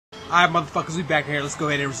Alright, motherfuckers, we back here. Let's go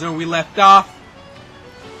ahead and resume. We left off.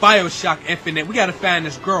 Bioshock Infinite. We gotta find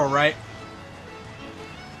this girl, right?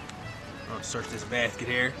 I'm gonna search this basket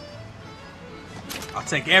here. I'll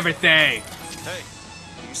take everything. Hey,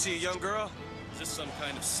 you see a young girl? Is this some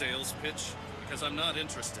kind of sales pitch? Because I'm not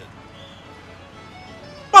interested.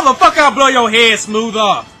 Motherfucker, I'll blow your head smooth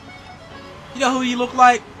off. You know who he look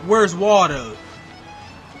like? Where's Waldo?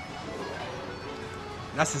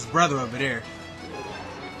 That's his brother over there.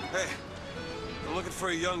 Hey, I'm looking for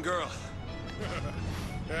a young girl.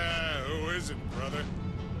 Who isn't, brother?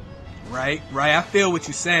 Right. I feel what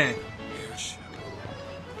you're saying. Airship.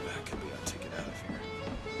 That could be our ticket out of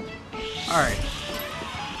here. Alright.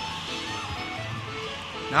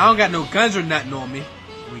 Now I don't got no guns or nothing on me.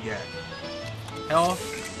 What we got? Health.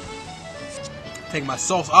 Take my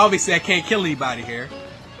souls. Obviously I can't kill anybody here.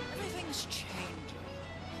 Everything's changing.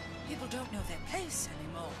 People don't know their place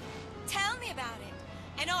anymore. Tell me about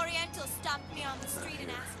it. An Oriental stopped me on the street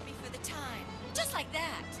and asked me for the time. Just like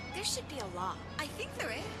that. There should be a law. I think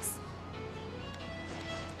there is.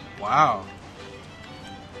 Wow.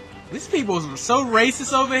 These people are so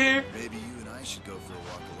racist over here. Maybe you and I should go for a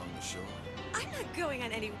walk along the shore. I'm not going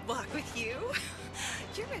on any walk with you.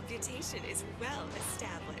 Your reputation is well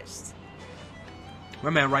established. My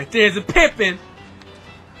man right there is a pimpin'.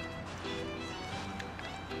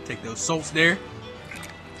 Take those salts there.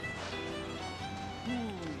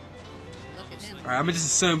 Alright, I'm gonna just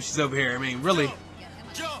assume she's over here. I mean, really.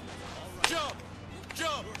 Jump! Jump!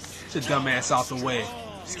 Jump! Get your dumb ass out the way.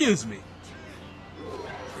 Excuse me.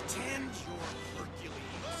 Pretend you're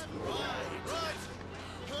Hercules.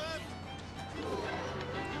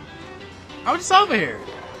 I was just over here.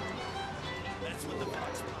 That's what the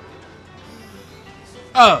box.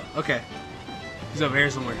 Oh, okay. He's over here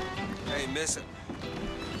somewhere. Hey, miss it.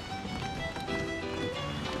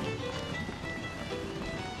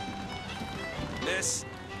 Miss.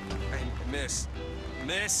 Hey,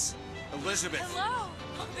 Miss Elizabeth. Hello.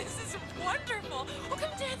 Oh, this is wonderful. Oh, come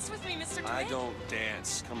dance with me, Mr. I Twin. don't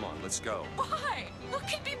dance. Come on, let's go. Why? What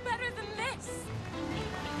could be better than this?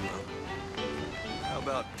 How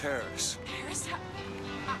about Paris? Paris?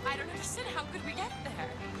 I don't understand. How could we get there?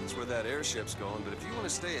 That's where that airship's going, but if you want to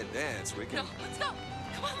stay and dance, we can... No, let's go.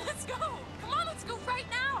 Come on, let's go. Come on, let's go right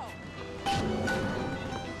now.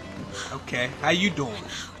 Okay, how you doing?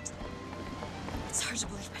 Out. It's hard to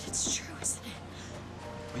believe, but it's true, isn't it?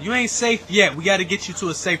 Well, you ain't safe yet. We gotta get you to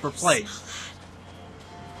a safer place.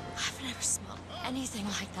 I've never smelled anything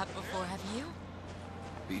like that before, have you?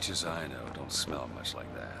 Beaches I know don't smell much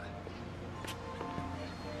like that.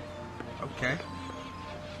 Okay.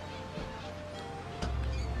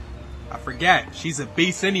 I forgot. She's a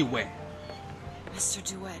beast anyway. Mr.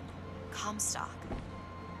 DeWitt, Comstock.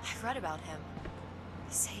 I've read about him.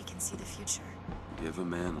 They say he can see the future. Give a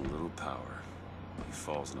man a little power, he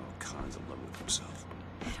falls in all kinds of love with himself.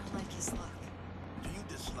 I don't like his look. Do you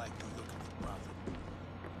dislike the look of the prophet?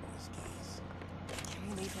 Or his gaze? Can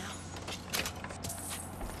we leave now?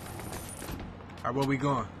 Alright, where we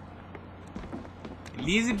going?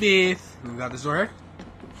 Elizabeth. We got this door here?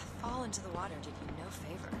 That fall into the water did you no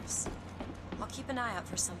favors. I'll keep an eye out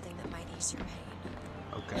for something that might ease your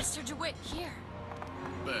pain. Okay. Mr. DeWitt, here.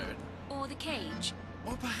 Bird. Or the cage.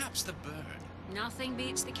 Or perhaps the bird. Nothing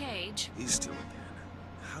beats the cage. He's still again.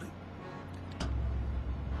 How do you...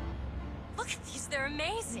 Look at these, they're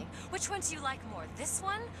amazing. Which one do you like more, this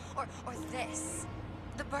one or this?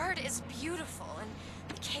 The bird is beautiful and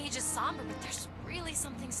the cage is somber, but there's really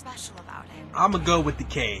something special about it. I'm gonna go with the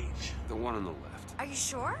cage. The one on the left. Are you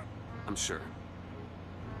sure? I'm sure.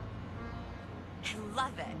 I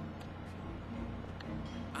love it.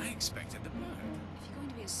 I expected the bird. If you're going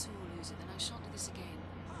to be a sore loser, then I shan't do this again.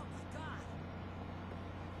 Oh my god.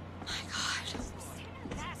 My God.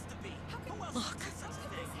 It has to be. Look,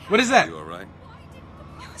 What is that? You alright?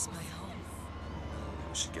 it was my home.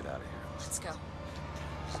 We should get out of here. Let's go.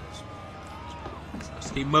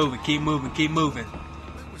 Let's keep moving, keep moving, keep moving.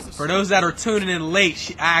 For those that are tuning in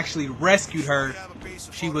late, I actually rescued her.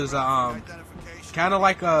 She was kind of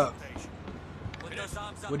like a,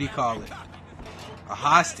 what do you call it? A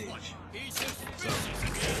hostage. So.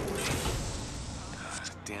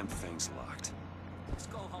 Damn thing's locked. Let's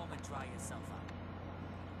go home and dry yourself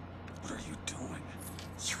out. What are you doing?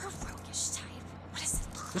 You're a roguish type. What does it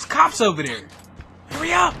look There's like? cops over there.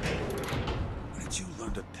 Hurry up! When did you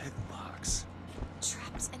learn to pick locks?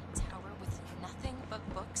 Trapped in a tower with nothing but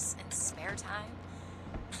books and spare time?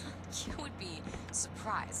 You would be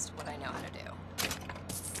surprised what I know how to do.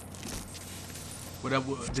 What up?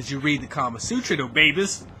 Did you read the Kama Sutra though,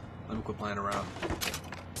 babies? Let me quit playing around.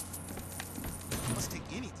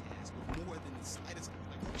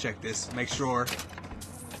 check this. Make sure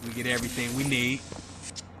we get everything we need.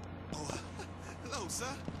 Oh, hello, sir.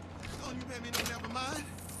 Don't you pay me no never mind?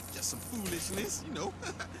 Just some foolishness, you know.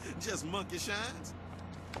 Just monkey shines.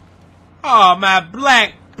 Oh, my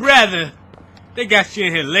black brother. They got you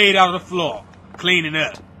in here laid out on the floor, cleaning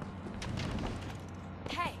up.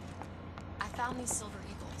 Hey, I found these silver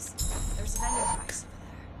eagles. There's a vending device over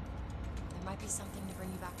there. There might be something to bring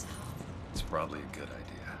you back to health. It's probably a good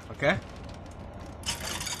idea. Okay.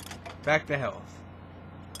 Back to health.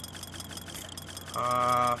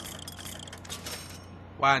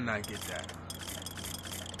 Why not get that?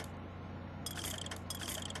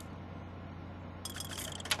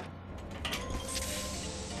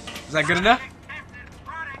 Is that good enough?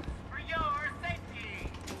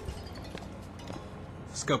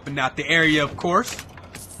 Scoping out the area, of course.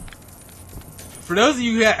 For those of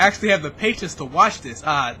you who actually have the patience to watch this,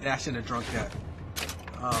 I shouldn't have drunk that.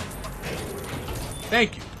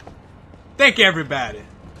 Thank you. Thank you, everybody.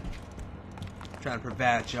 Trying to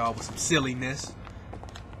provide y'all with some silliness.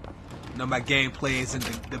 I know my gameplay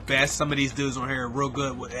isn't the best. Some of these dudes on here are real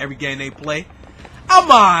good with every game they play. I'm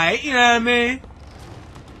alright, you know what I mean?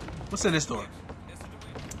 What's in this door?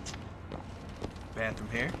 Bathroom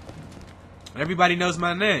here. Everybody knows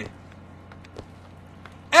my name.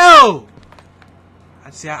 Oh!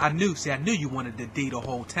 I knew you wanted the D the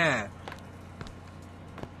whole time.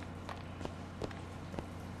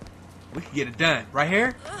 We can get it done. Right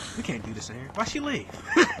here? We can't do this in here. Why'd she leave?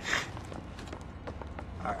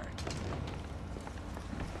 Alright.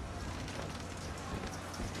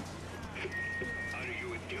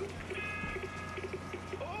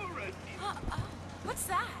 What's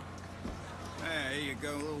that? There you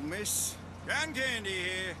go, little miss. Cotton candy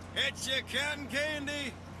here. It's your cotton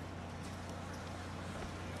candy.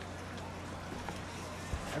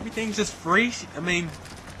 Everything's just free. I mean,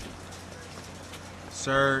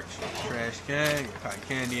 search, trash can, cotton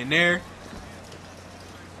candy in there.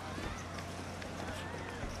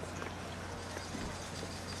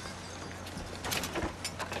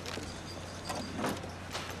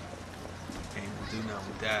 Can't even do nothing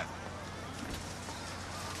with that.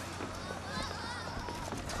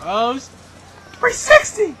 Oh,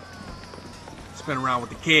 360! Spin around with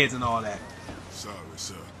the kids and all that. Sorry,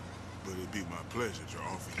 sir, but it'd be my pleasure to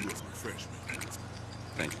offer you a refreshment.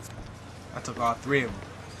 Thank you. I took all three of them.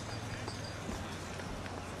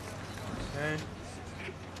 Okay.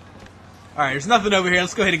 Alright, there's nothing over here.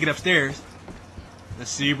 Let's go ahead and get upstairs. Let's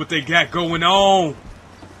see what they got going on.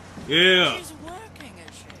 Yeah. She's working,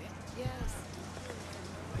 is she? Yes.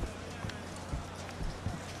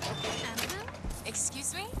 Annabelle?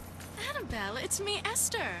 Excuse me? Annabelle, it's me,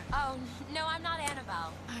 Esther. Oh, no, I'm not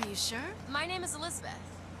Annabelle. Are you sure? My name is Elizabeth.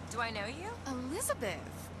 Do I know you? Elizabeth.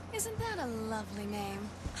 Isn't that a lovely name?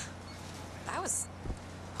 That was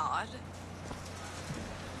odd.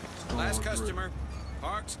 Last customer.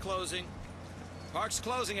 Park's closing. Park's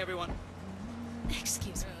closing, everyone.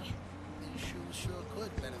 Excuse me. These shoes sure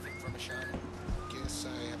could benefit from a shine. Guess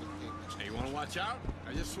I haven't paid much. Hey, you wanna watch out?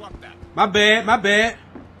 I just swapped that. My bad, my bad.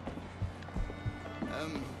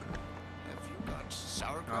 Have you got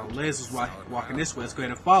sauerkraut? Liz was walking this way. Let's go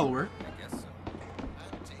ahead and follow her. I guess so.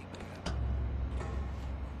 I'll take that.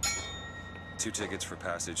 2 tickets for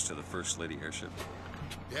passage to the First Lady airship.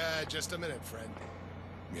 Yeah, just a minute, friend.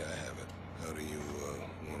 Yeah, I have it. How do you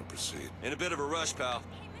want to proceed? In a bit of a rush, pal.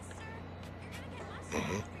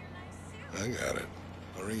 I got it.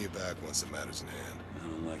 I'll ring you back once the matter's in hand. I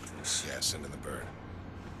don't like this. Yeah, send in the bird.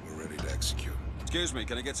 We're ready to execute. Excuse me,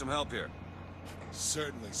 can I get some help here?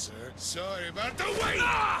 Certainly, sir. Sorry about the wait!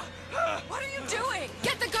 What are you doing?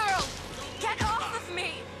 Get the girl! Get off of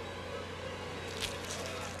me!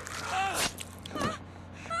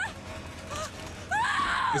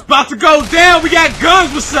 It's about to go down. We got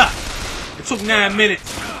guns. What's up? It took 9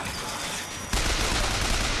 minutes.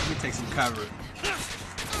 Let me take some cover.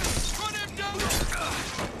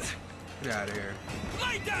 Get out of here.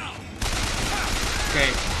 Okay,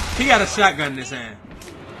 he got a shotgun in his hand.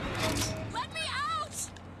 Let me out!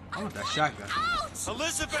 I want that shotgun. Out!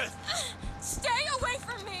 Elizabeth! Stay away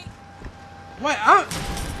from me! What?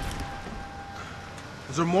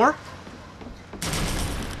 Is there more?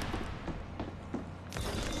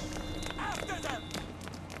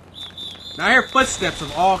 Now I hear footsteps of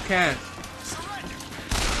all kinds.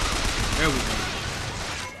 There we go.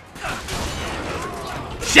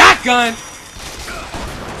 Shotgun!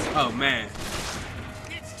 Oh man.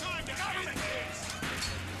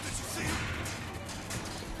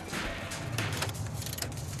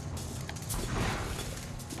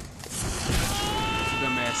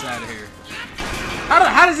 Dumb ass out of here.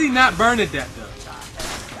 How does he not burn to death though?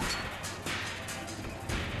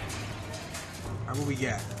 Alright, what we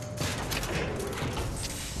got?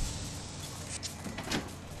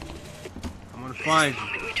 I'm gonna find you. The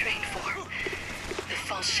moment we trained for. The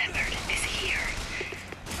false shepherd is here.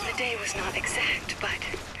 The day was not exact, but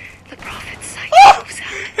the prophet's sight moves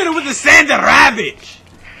out. Hit him with the Santa Rabbit!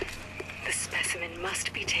 The specimen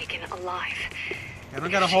must be taken alive. I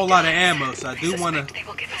don't got a whole lot of ammo, so I do want to... They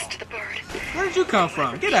will give us to the bird. Where did you come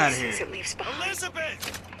from? Get out of here. It leaves behind.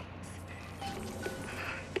 Elizabeth!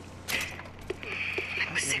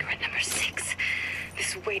 That was cigarette number 6.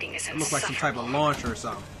 This waiting is It looks like some type of insufferable. launcher or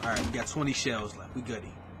something. Alright, we got 20 shells left. We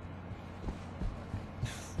goody.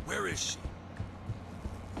 Where is she?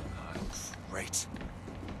 Oh, great.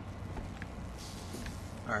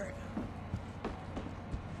 Alright.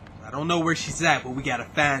 I don't know where she's at, but we gotta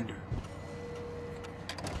find her.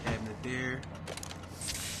 Cabinet there.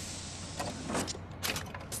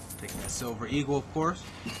 Taking that Silver Eagle, of course.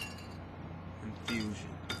 Infusion.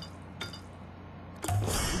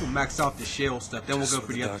 We can max out the shell stuff, then we'll go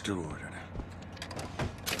for the other doctor stuff. ordered.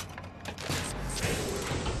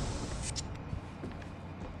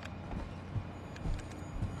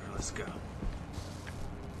 Alright, let's go.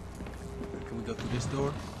 Can we go through this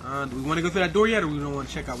door? Do we want to go through that door yet, or we don't want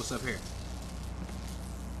to check out what's up here?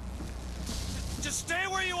 Just stay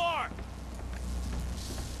where you are!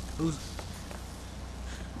 Who's...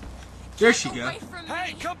 There she go. Away from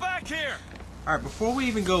Hey, me. come back here! Alright, before we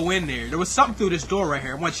even go in there was something through this door right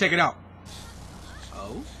here. I want to check it out.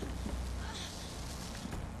 Oh?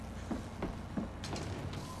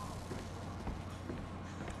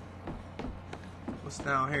 What's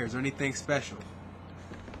down here? Is there anything special?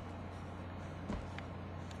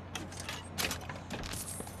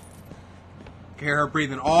 Can hear her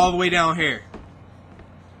breathing all the way down here.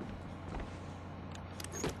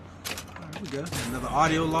 Alright, here we go. Another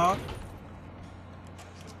audio log.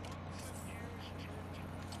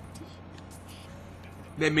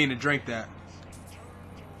 Didn't mean to drink that.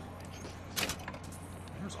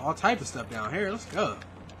 There's all types of stuff down here. Let's go.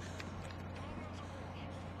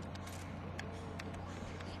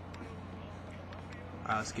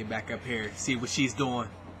 Alright, let's get back up here. See what she's doing.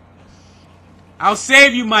 I'll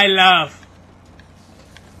save you, my love.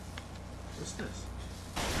 What's this?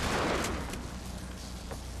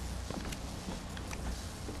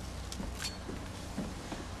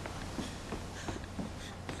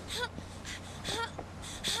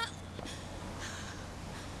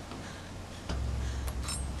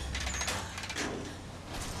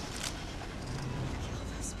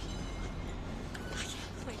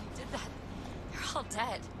 All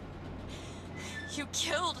dead. You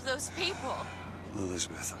killed those people.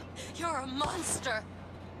 Elizabeth, You're a monster.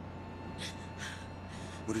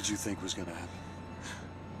 what did you think was gonna happen?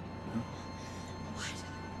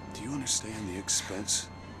 What? Do you understand the expense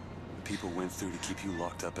people went through to keep you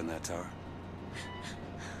locked up in that tower?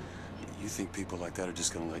 You think people like that are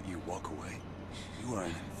just gonna let you walk away? You are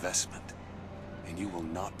an investment, and you will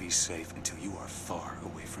not be safe until you are far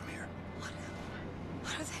away from here.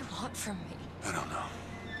 What do they want from me? I don't know.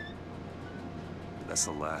 But that's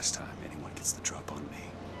the last time anyone gets the drop on me.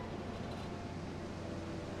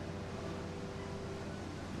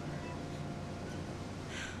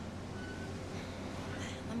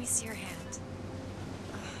 Let me see your hand.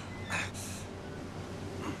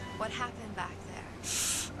 What happened back there?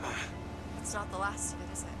 It's not the last of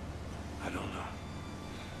it, is it? I don't know.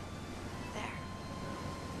 There.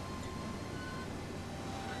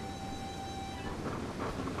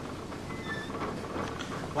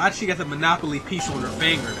 Why'd she got the Monopoly piece on her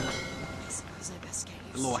finger? I suppose I best get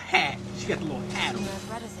The used little hat. She got the little hat on.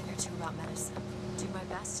 I've read a thing or two about medicine. Do my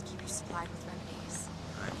best to keep you supplied with remedies.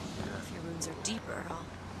 If your wounds are deeper, I'll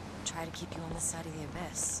try to keep you on this side of the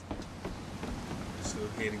abyss. Let's go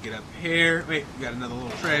ahead and get up here. Wait, we got another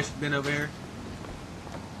little trash bin over here.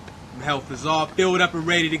 My health is all filled up and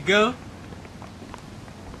ready to go.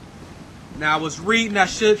 Now I was reading I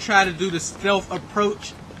should try to do the stealth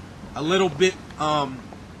approach a little bit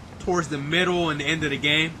towards the middle and the end of the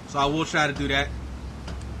game. So I will try to do that.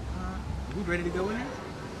 Are we ready to go in there?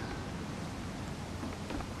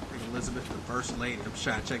 Elizabeth, the first lady. I'm just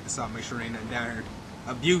trying to check this out, make sure there ain't nothing down here.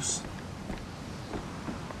 Abuse.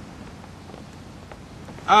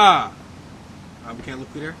 We can't look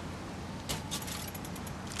through there.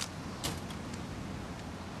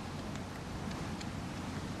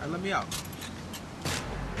 Alright, let me out.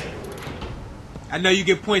 I know you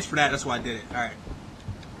get points for that, that's why I did it. Alright.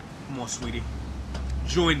 Come on, sweetie.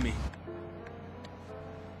 Join me.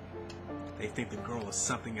 They think the girl is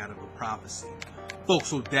something out of a prophecy.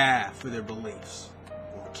 Folks will die for their beliefs.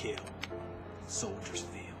 Or kill. Soldiers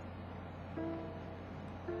feel.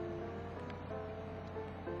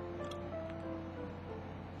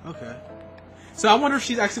 Okay. So I wonder if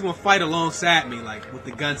she's actually gonna fight alongside me, like with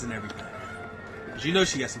the guns and everything. Cause you know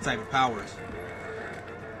she has some type of powers.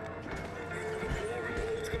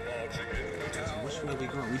 So which way we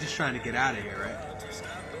going? We just trying to get out of here, right?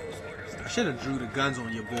 I should have drew the guns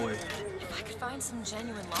on your boy. If I could find some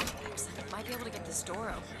genuine lockpicks, I might be able to get this door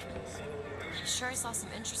open. I'm sure I saw some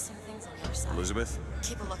interesting things on the other side. Elizabeth?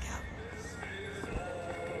 Keep a lookout.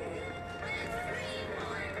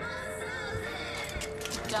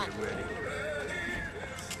 Done. Get ready.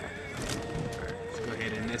 Let's go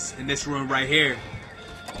ahead in this room right here.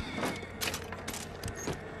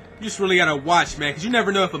 You just really gotta watch, man, because you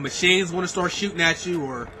never know if a machine's want to start shooting at you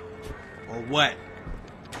or what.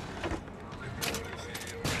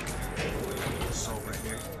 So right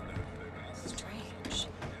here. Strange.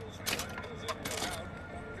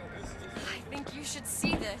 I think you should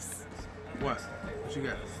see this. What? What you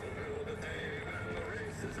got?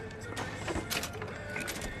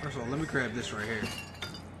 First of all, let me grab this right here.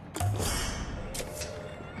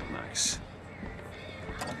 Nice.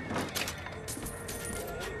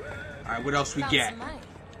 Alright, what else we Found got? some money.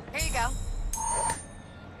 Here you go.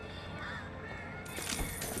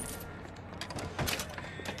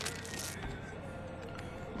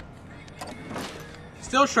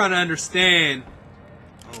 Still trying to understand.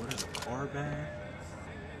 Oh, there's a car bag.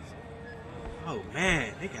 Oh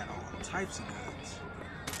man, they got all types of guns.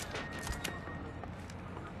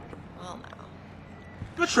 Well, now.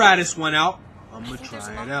 I'm gonna try this one out. I'm I gonna think there's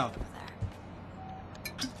try a it lockpick out. over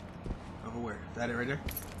there. Over where? Is that it right there?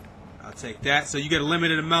 I'll take that. So you get a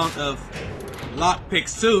limited amount of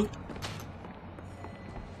lockpicks too.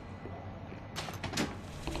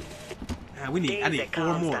 Man, I need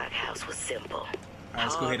 4 more. House was simple. Alright,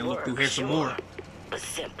 let's go ahead and look through here some more. But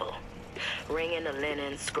simple. Wringing the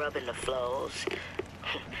linen, scrubbing the floors.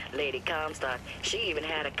 Lady Comstock, she even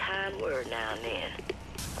had a kind word now and then.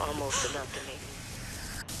 Almost enough to me.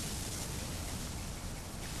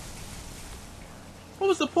 What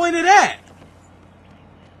was the point of that?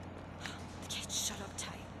 The gate's shut up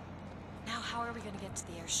tight. Now, how are we gonna get to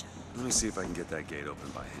the airship? Let me see if I can get that gate open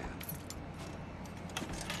by hand.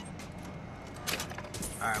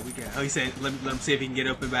 Alright, we got. Oh, he said let him see if he can get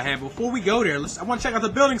open by hand. Before we go there, I want to check out the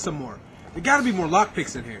building some more. There got to be more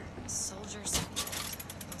lockpicks in here. Soldiers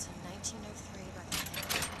built in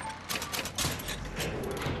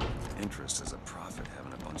 1903 by Interest as a prophet,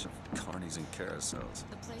 having a bunch of carnies and carousels.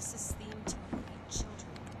 the place is themed to meet children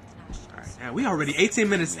with national. Alright, now we already 18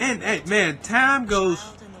 minutes in. Hey, man, time goes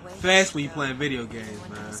fast when you playing video games,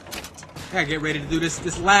 man. I gotta get ready to do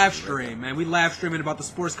this live stream, man. We live streaming about the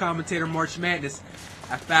sports commentator March Madness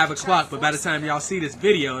at 5 o'clock, but by the time y'all see this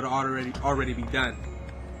video, it'll already be done.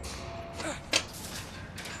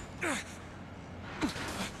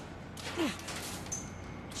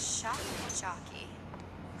 Shocky.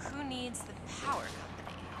 Who needs the power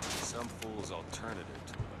company? Some fool's alternative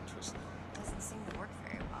to electricity. Doesn't seem to work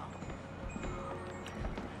very well.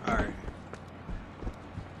 Alright.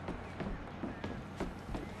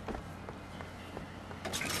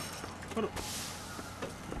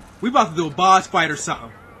 We about to do a boss fight or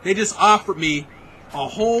something. They just offered me a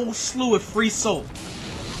whole slew of free soap.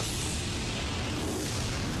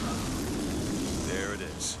 There it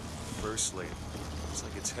is. First lady. Looks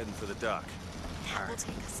like it's heading for the dock. That will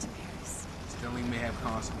take us to Paris. Still may have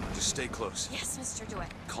consequences. Just stay close. Yes, Mr. DeWitt.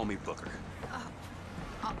 Call me Booker.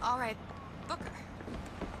 All right, Booker.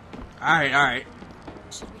 Alright.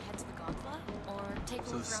 Should we head to the gondola or take a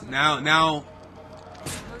look So around? now,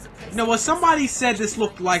 you know what? Somebody said this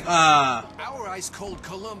looked like Our ice cold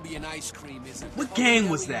Colombian ice cream isn't. what game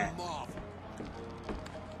was that?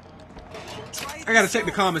 I gotta check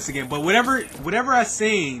the comments again, but whatever I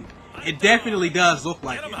seen, it definitely does look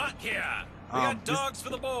like Get 'em it. hot here. We got dogs for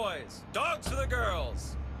the boys, dogs for the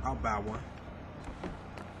girls. I'll buy one.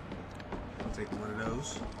 I'll take one of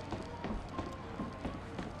those.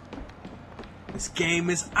 This game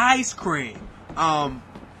is ice cream. I'm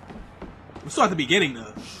still at the beginning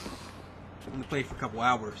though. I'm gonna play for a couple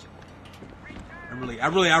hours. I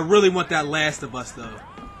really want that Last of Us though.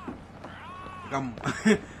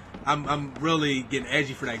 Like I'm really getting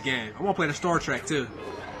edgy for that game. I want to play the Star Trek too.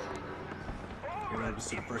 Get ready to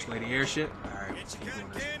see the First Lady airship. All right, let's keep doing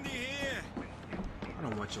this. I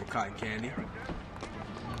don't want your cotton candy.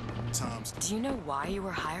 Do you know why you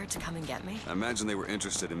were hired to come and get me? I imagine they were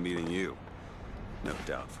interested in meeting you. No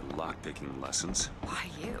doubt for lockpicking lessons. Why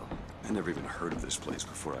you? I never even heard of this place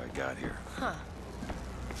before I got here. Huh.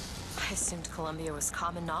 I assumed Columbia was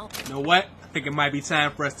common knowledge. You know what? I think it might be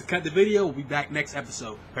time for us to cut the video. We'll be back next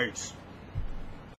episode. Peace.